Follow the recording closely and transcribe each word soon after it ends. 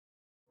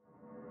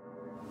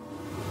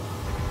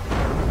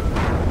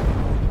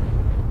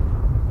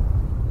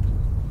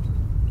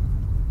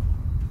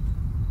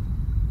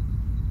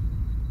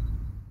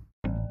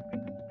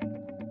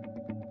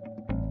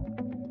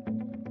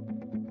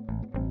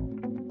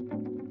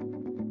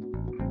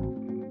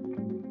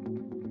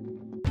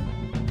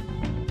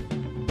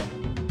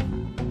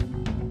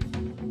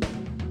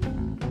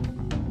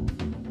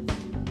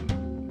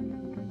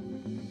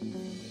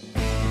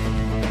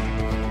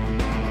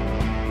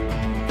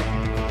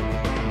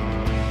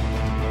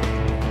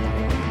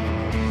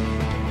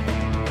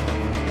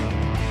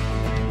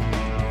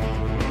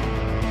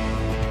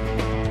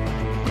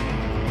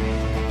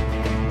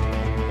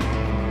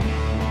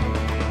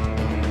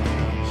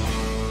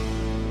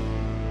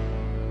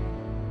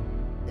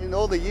in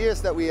all the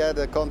years that we had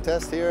a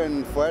contest here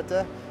in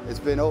Fuerte, it's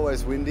been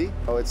always windy.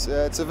 So it's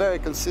a very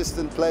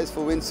consistent place for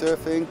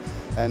windsurfing,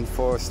 and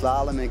for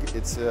slaloming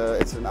it's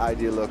an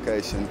ideal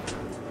location.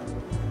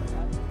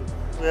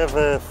 We have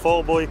a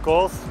 4-buoy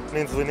course,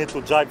 means we need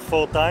to jibe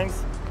 4 times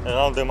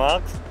around the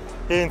marks.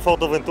 Here in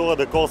Fuerteventura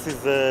the course is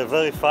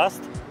very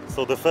fast,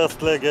 so the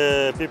first leg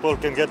people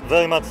can get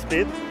very much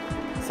speed.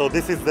 So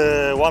this is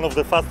one of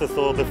the fastest,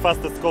 or the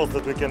fastest course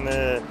that we can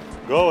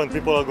go, and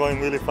people are going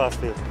really fast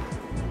here.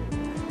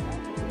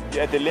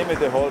 You're at the limit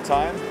the whole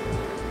time,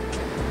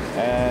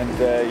 and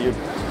you're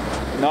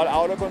not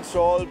out of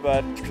control,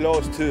 but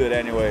close to it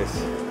anyways.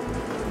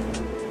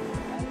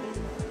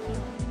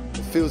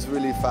 It feels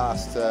really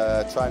fast,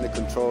 trying to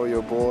control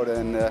your board,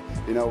 and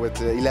you know, with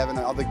 11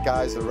 other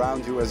guys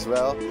around you as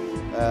well,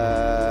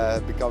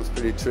 it becomes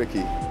pretty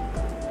tricky.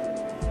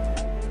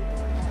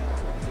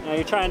 You know,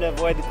 you're trying to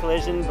avoid the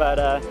collision,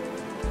 but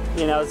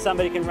you know,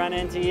 somebody can run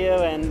into you,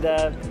 and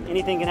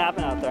anything can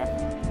happen out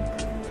there.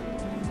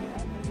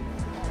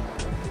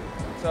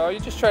 So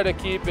you just try to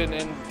keep in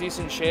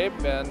decent shape,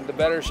 and the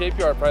better shape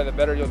you are, probably the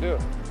better you'll do.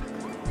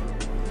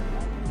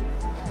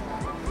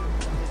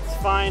 It's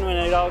fine when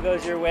it all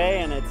goes your way,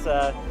 and it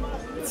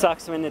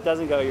sucks when it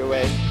doesn't go your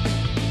way.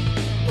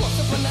 Once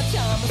upon a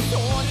time, I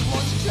thought it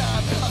was a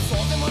crime. I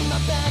saw them on my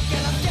back,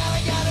 and I've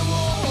gotta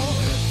walk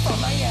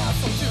from my ass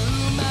to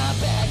my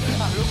back.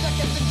 I look like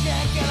Captain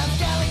Jack, and I've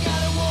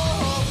gotta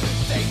walk.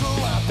 They go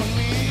up on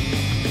me.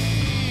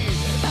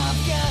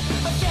 I've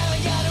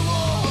gotta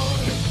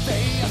walk.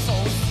 They are so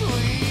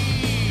sweet.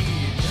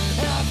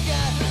 I've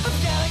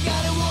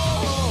gotta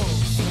walk.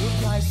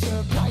 Surprise,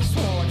 surprise,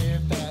 what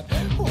if that?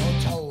 What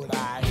told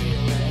I hear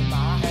in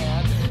my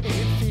head?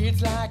 It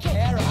feels like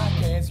air, I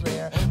can't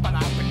swear, but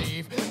I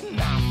believe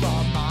not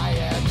from my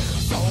head.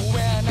 So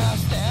when I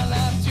stand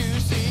up to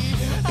see,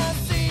 I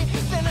see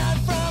the night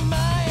from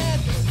my head.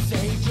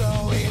 They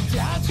throw it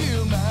down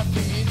to my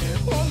feet,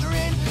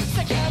 wondering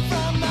second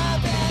from my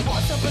back.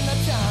 Once upon a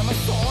time, I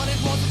thought it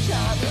was a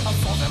job. I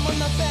saw them on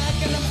my back,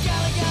 and I've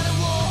gotta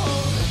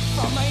walk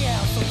from my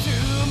ass to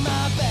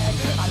my back.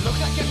 I look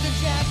like Captain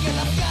Jack, and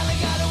I've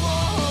gotta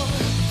walk.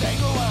 They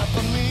go up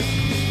on me.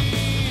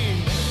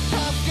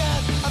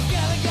 I've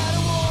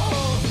gotta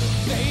walk.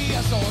 They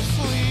are so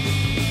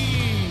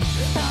sweet.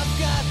 I've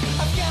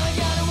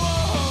gotta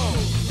walk.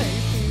 They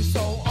feel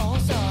so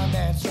awesome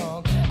and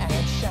strong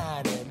and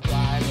shining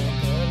bright in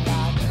the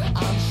light.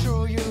 I'm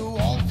sure you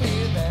all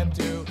feel them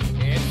too.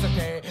 It's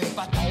okay,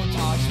 but don't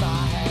touch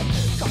my hand,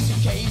 'cause in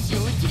case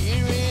you're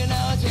tearing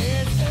out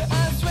tears,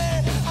 I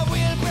swear I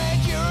will break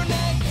your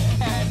neck.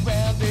 And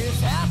when this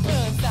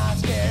happens, I'm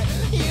scared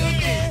you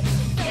dare.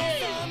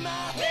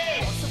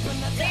 Once upon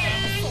a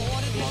time, I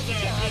thought it was a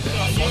time.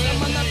 I saw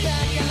them on my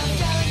back, and I've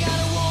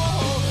gotta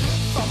walk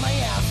from my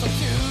ass up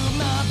to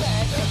my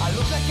back. I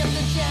look like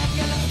Captain Jack,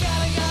 and I've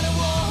gotta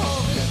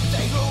walk.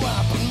 They go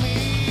up on me.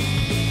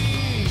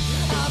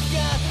 I've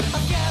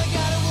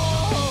gotta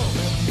walk.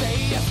 They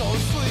are so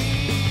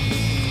sweet.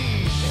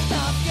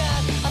 I've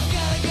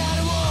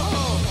gotta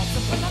walk. Once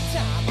upon a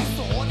time, I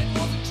thought it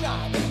was a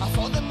crime. I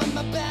saw them on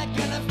my back,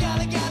 and I've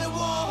gotta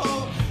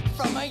walk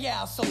from my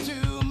ass up to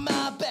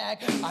my back.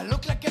 I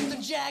look like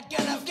Captain Jack,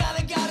 and I've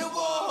gotta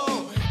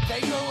walk.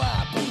 They go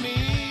up on me.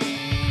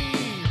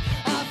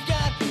 I've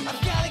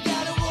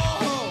gotta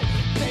walk.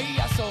 They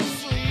are so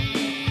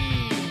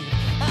sweet.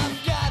 I've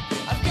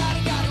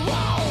gotta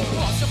walk.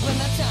 Once upon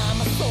a time,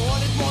 I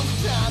thought it was a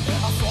crime.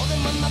 I saw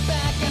them on my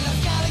back, and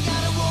I've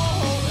gotta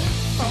walk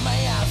from my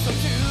ass up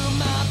to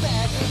my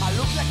back. I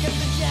look like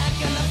Captain Jack,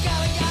 and I've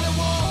gotta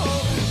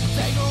walk.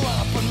 They go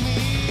up on me.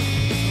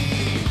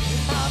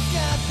 I've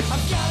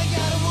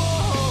gotta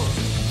walk.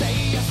 They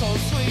are so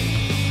sweet.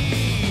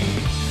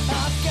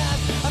 I've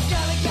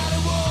gotta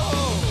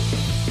walk.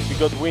 We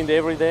got wind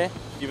every day,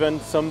 even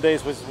some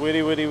days with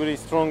really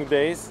strong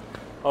days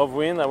of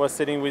wind. I was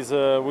sailing with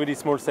a really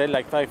small sail,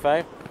 like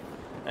 5.5,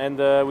 and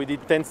we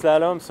did 10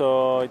 slalom,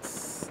 so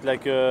it's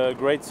like a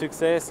great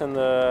success, and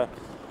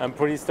I'm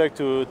pretty stuck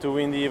to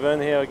win the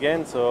event here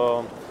again,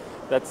 so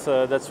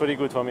that's really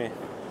good for me.